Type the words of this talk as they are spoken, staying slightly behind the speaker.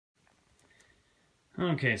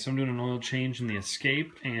Okay, so I'm doing an oil change in the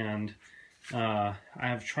Escape, and I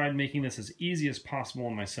have tried making this as easy as possible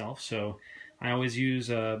on myself. So I always use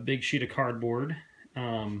a big sheet of cardboard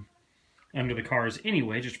under the cars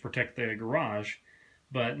anyway, just to protect the garage.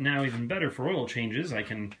 But now even better for oil changes, I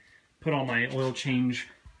can put all my oil change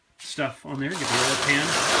stuff on there, get the oil pan,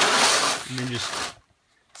 and then just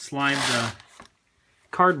slide the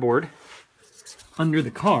cardboard under the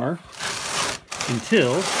car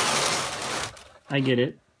until I get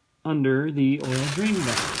it under the oil drain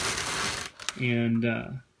vent. And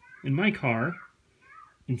in my car,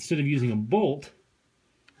 instead of using a bolt,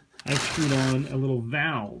 I've screwed on a little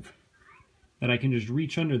valve that I can just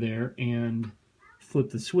reach under there and flip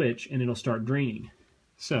the switch and it'll start draining.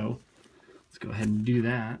 So let's go ahead and do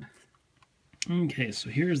that. Okay, so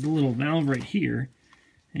here's the little valve right here,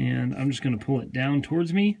 and I'm just going to pull it down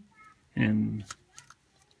towards me and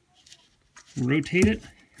rotate it.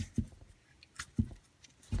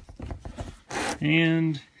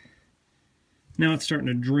 And now it's starting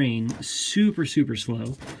to drain super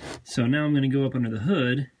slow. So now I'm going to go up under the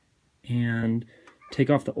hood and take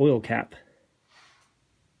off the oil cap.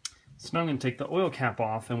 So now I'm going to take the oil cap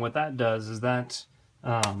off, and what that does is that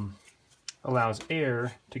allows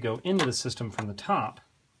air to go into the system from the top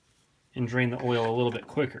and drain the oil a little bit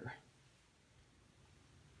quicker.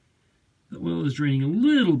 The oil is draining a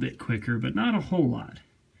little bit quicker, but not a whole lot.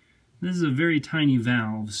 This is a very tiny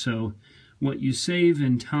valve, so what you save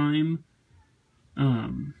in time,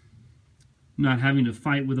 not having to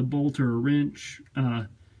fight with a bolt or a wrench, and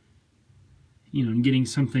getting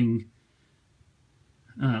something,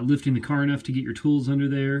 lifting the car enough to get your tools under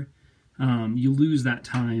there, you lose that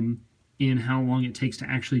time in how long it takes to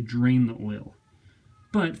actually drain the oil.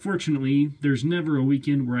 But fortunately, there's never a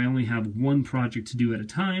weekend where I only have one project to do at a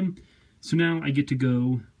time, so now I get to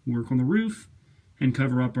go work on the roof and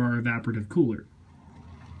cover up our evaporative cooler.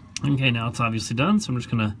 Okay, now it's obviously done, so I'm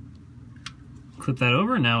just going to clip that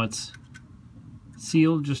over. Now it's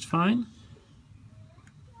sealed just fine.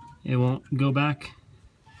 It won't go back.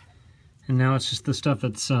 And now it's just the stuff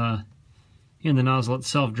that's in the nozzle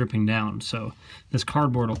itself dripping down. So this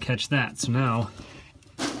cardboard will catch that. So now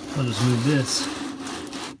I'll just move this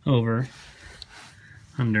over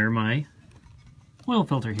under my oil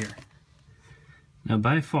filter here. Now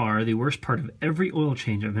by far the worst part of every oil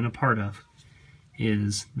change I've been a part of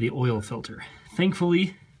is the oil filter.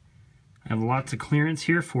 Thankfully, I have lots of clearance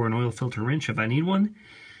here for an oil filter wrench if I need one,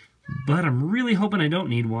 but I'm really hoping I don't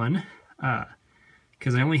need one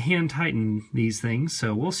because I only hand tighten these things,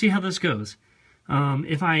 so we'll see how this goes.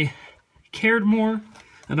 If I cared more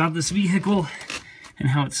about this vehicle and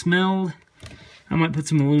how it smelled, I might put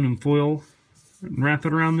some aluminum foil and wrap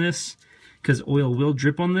it around this, because oil will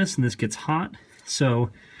drip on this and this gets hot.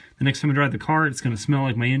 So the next time I drive the car, it's going to smell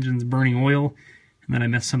like my engine's burning oil and then I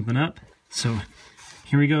mess something up. So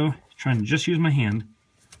here we go, trying to just use my hand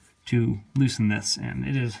to loosen this, and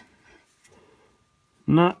it is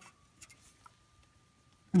not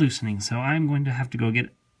loosening, so I'm going to have to go get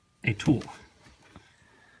a tool.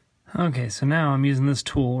 Okay, so now I'm using this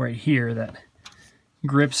tool right here that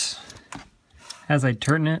grips as I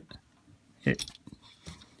turn it.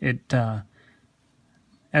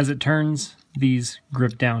 As it turns, these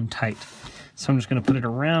grip down tight. So I'm just going to put it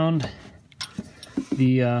around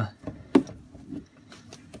the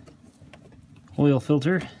oil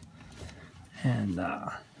filter and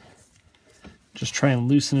just try and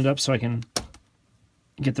loosen it up so I can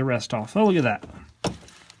get the rest off. Oh, look at that.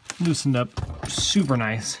 Loosened up super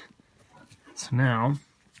nice. So now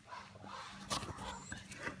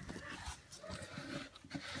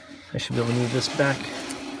I should be able to move this back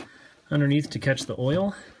underneath to catch the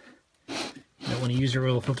oil. You don't want to use your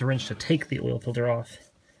oil filter wrench to take the oil filter off.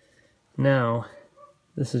 Now,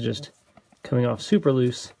 this is just coming off super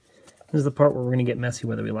loose. This is the part where we're going to get messy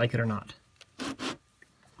whether we like it or not.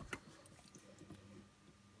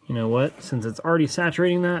 You know what? Since it's already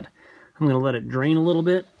saturating that, I'm going to let it drain a little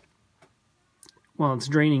bit while it's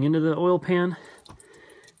draining into the oil pan.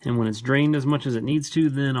 And when it's drained as much as it needs to,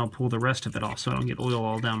 then I'll pull the rest of it off so I don't get oil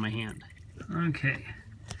all down my hand. Okay,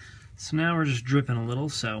 so now we're just dripping a little,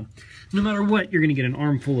 so no matter what, you're going to get an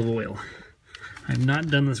armful of oil. I've not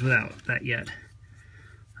done this without that yet.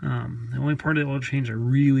 The only part of the oil change I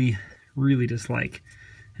really dislike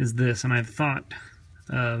is this, and I've thought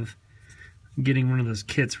of getting one of those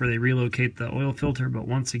kits where they relocate the oil filter, but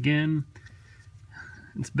once again,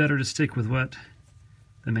 it's better to stick with what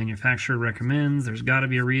the manufacturer recommends. There's got to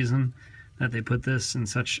be a reason that they put this in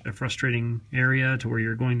such a frustrating area to where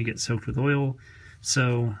you're going to get soaked with oil,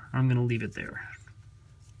 so I'm going to leave it there.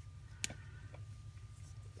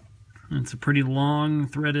 It's a pretty long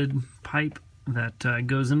threaded pipe that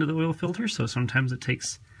goes into the oil filter, so sometimes it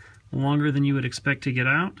takes longer than you would expect to get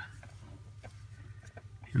out.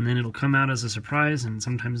 And then it'll come out as a surprise and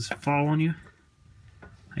sometimes fall on you.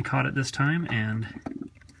 I caught it this time, and I'm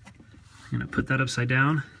going to put that upside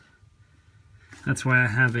down. That's why I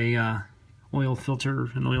have a oil filter,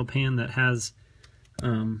 an oil pan that has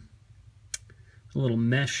a little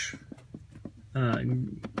mesh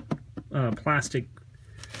plastic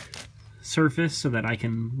surface so that I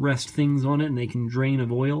can rest things on it and they can drain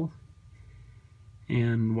of oil.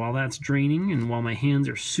 And while that's draining and while my hands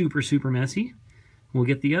are super messy, we'll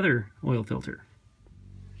get the other oil filter.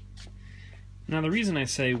 Now the reason I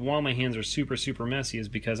say while my hands are super messy is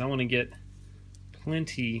because I want to get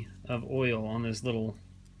plenty of oil on this little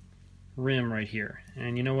rim right here.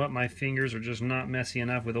 And you know what? My fingers are just not messy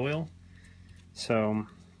enough with oil. So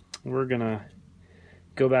we're gonna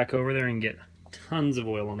go back over there and get tons of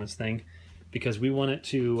oil on this thing because we want it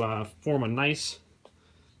to form a nice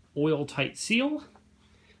oil tight seal,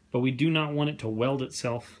 but we do not want it to weld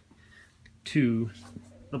itself to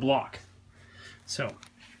the block. So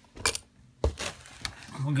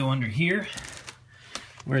we'll go under here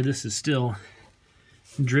where this is still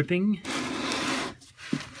dripping,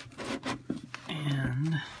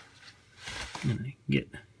 and I'm gonna get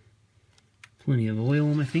plenty of oil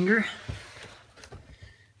on my finger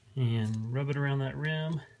and rub it around that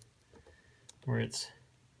rim where it's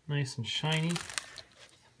nice and shiny.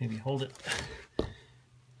 Maybe hold it.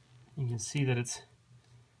 You can see that it's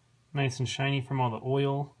nice and shiny from all the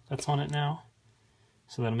oil that's on it now,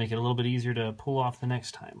 so that'll make it a little bit easier to pull off the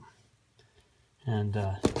next time. And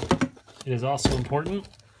it is also important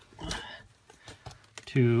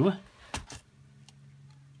to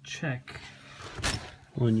check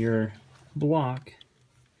on your block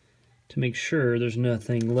to make sure there's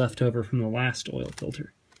nothing left over from the last oil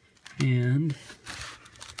filter. And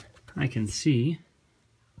I can see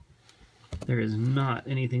there is not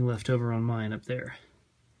anything left over on mine up there.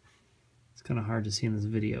 It's kind of hard to see in this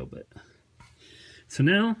video, but... So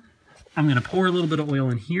now I'm going to pour a little bit of oil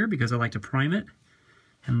in here because I like to prime it,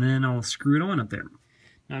 and then I'll screw it on up there.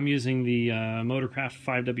 Now I'm using the Motorcraft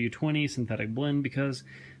 5W20 synthetic blend because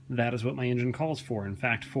that is what my engine calls for. In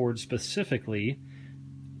fact, Ford specifically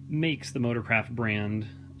makes the Motorcraft brand,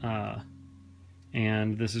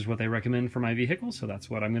 and this is what they recommend for my vehicle, so that's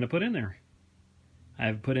what I'm going to put in there.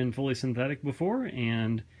 I've put in fully synthetic before,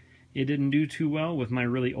 and it didn't do too well with my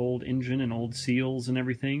really old engine and old seals and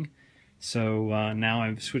everything. So now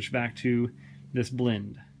I've switched back to this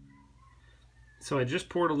blend. So I just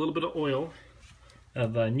poured a little bit of oil,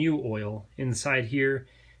 of new oil, inside here,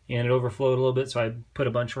 and it overflowed a little bit, so I put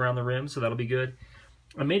a bunch around the rim, so that'll be good.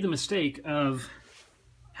 I made the mistake of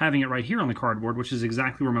having it right here on the cardboard, which is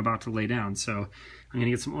exactly where I'm about to lay down. So I'm going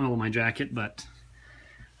to get some oil in my jacket, but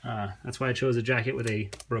that's why I chose a jacket with a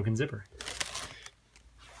broken zipper.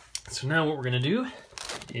 So now what we're going to do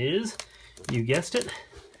is, you guessed it,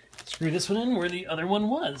 screw this one in where the other one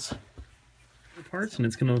was. Parts, and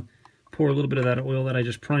it's going to pour a little bit of that oil that I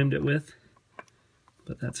just primed it with,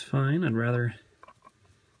 but that's fine. I'd rather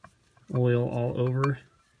oil all over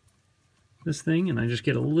this thing, and I just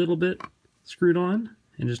get a little bit screwed on.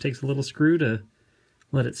 It just takes a little screw to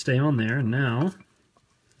let it stay on there, and now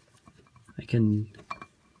I can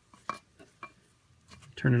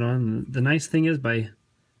turn it on. The nice thing is, by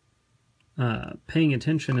paying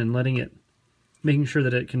attention and making sure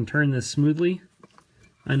that it can turn this smoothly,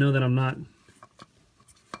 I know that I'm not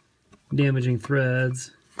damaging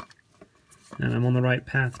threads, and I'm on the right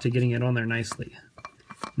path to getting it on there nicely.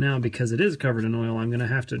 Now, because it is covered in oil, I'm going to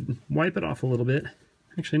have to wipe it off a little bit.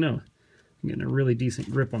 Actually, no. I'm getting a really decent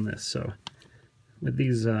grip on this, so with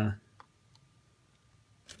these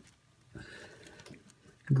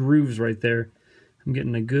grooves right there, I'm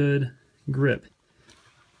getting a good grip.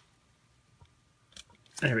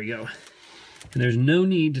 There we go. And there's no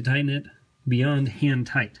need to tighten it beyond hand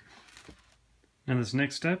tight. Now this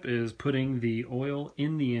next step is putting the oil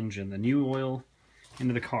in the engine, the new oil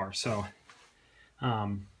into the car. So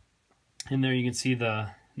in there you can see the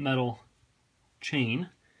metal chain.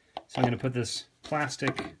 So I'm going to put this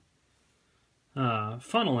plastic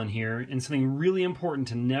funnel in here, and something really important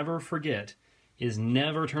to never forget is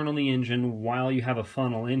never turn on the engine while you have a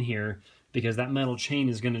funnel in here, because that metal chain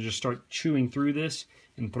is going to just start chewing through this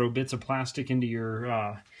and throw bits of plastic into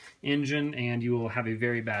your engine, and you will have a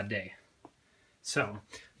very bad day. So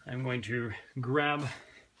I'm going to grab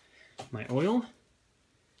my oil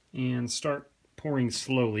and start pouring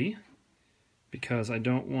slowly, because I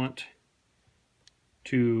don't want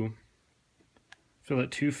to fill it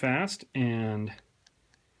too fast, and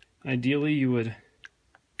ideally you would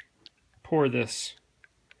pour this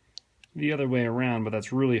the other way around, but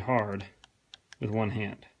that's really hard with one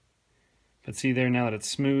hand. But see there, now that it's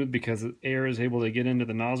smooth because the air is able to get into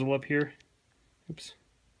the nozzle up here. Oops.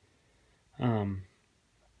 You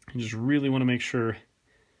just really want to make sure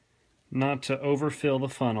not to overfill the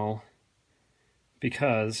funnel,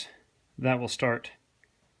 because that will start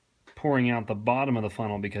pouring out the bottom of the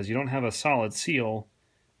funnel because you don't have a solid seal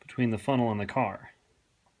between the funnel and the car.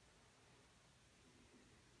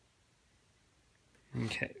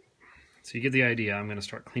 Okay, so you get the idea. I'm going to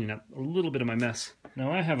start cleaning up a little bit of my mess.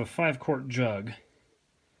 Now I have a 5-quart jug.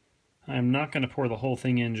 I'm not going to pour the whole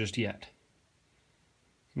thing in just yet.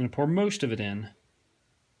 I'm going to pour most of it in.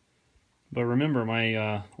 But remember,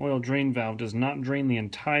 my oil drain valve does not drain the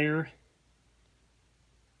entire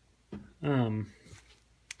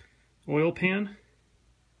oil pan.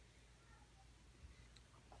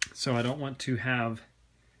 So I don't want to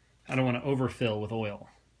overfill with oil.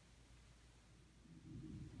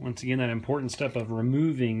 Once again, that important step of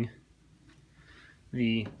removing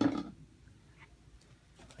the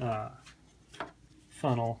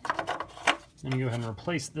funnel. I'm going to go ahead and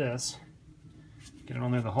replace this, get it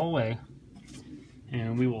on there the whole way,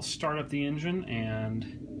 and we will start up the engine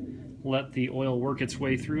and let the oil work its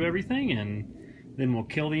way through everything, and then we'll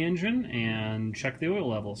kill the engine and check the oil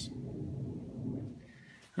levels.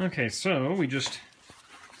 Okay, so we just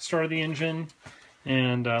started the engine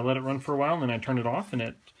and let it run for a while, and then I turned it off, and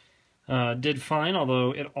it did fine,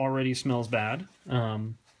 although it already smells bad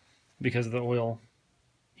because of the oil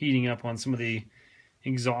heating up on some of the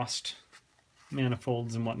exhaust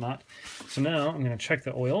manifolds and whatnot. So now I'm going to check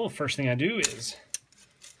the oil. First thing I do is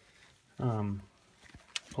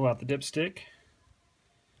pull out the dipstick,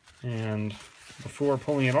 and before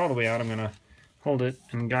pulling it all the way out, I'm going to hold it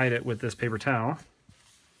and guide it with this paper towel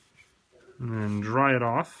and then dry it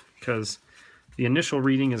off, because the initial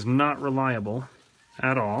reading is not reliable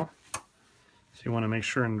at all. So you want to make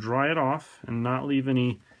sure and dry it off and not leave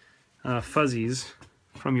any fuzzies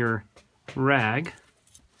from your rag.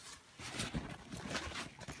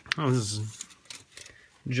 Oh, this is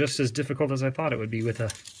just as difficult as I thought it would be with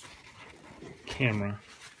a camera.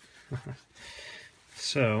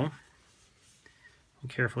 So, I'll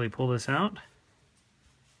carefully pull this out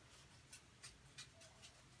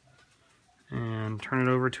and turn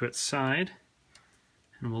it over to its side,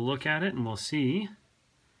 and we'll look at it and we'll see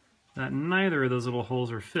that neither of those little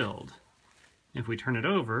holes are filled. If we turn it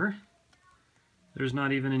over, there's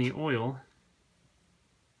not even any oil.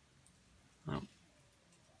 Oh, it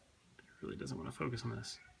really doesn't want to focus on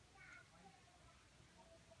this.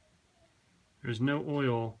 There's no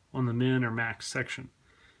oil on the min or max section.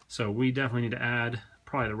 So we definitely need to add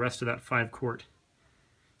probably the rest of that 5-quart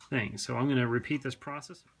thing. So I'm going to repeat this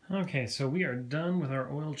process. Okay, so we are done with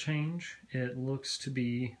our oil change. It looks to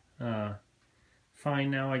be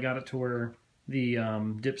fine now. I got it to where the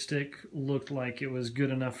dipstick looked like it was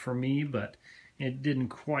good enough for me, but it didn't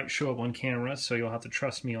quite show up on camera, so you'll have to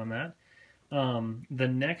trust me on that. The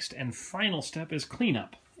next and final step is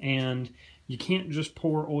cleanup, and you can't just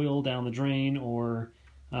pour oil down the drain or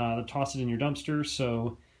toss it in your dumpster.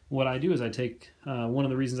 So what I do is I take, one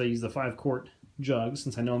of the reasons I use the 5-quart jug,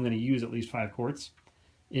 since I know I'm going to use at least 5 quarts,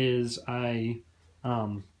 is I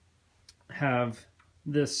have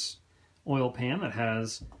this oil pan that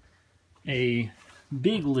has a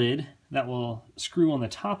big lid that will screw on the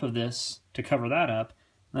top of this to cover that up.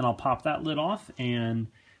 Then I'll pop that lid off and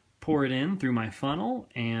pour it in through my funnel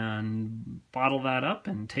and bottle that up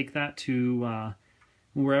and take that to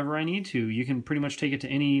wherever I need to. You can pretty much take it to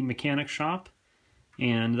any mechanic shop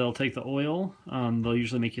and they'll take the oil. They'll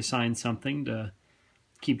usually make you sign something to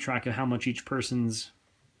keep track of how much each person's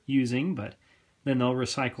using, but then they'll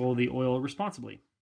recycle the oil responsibly.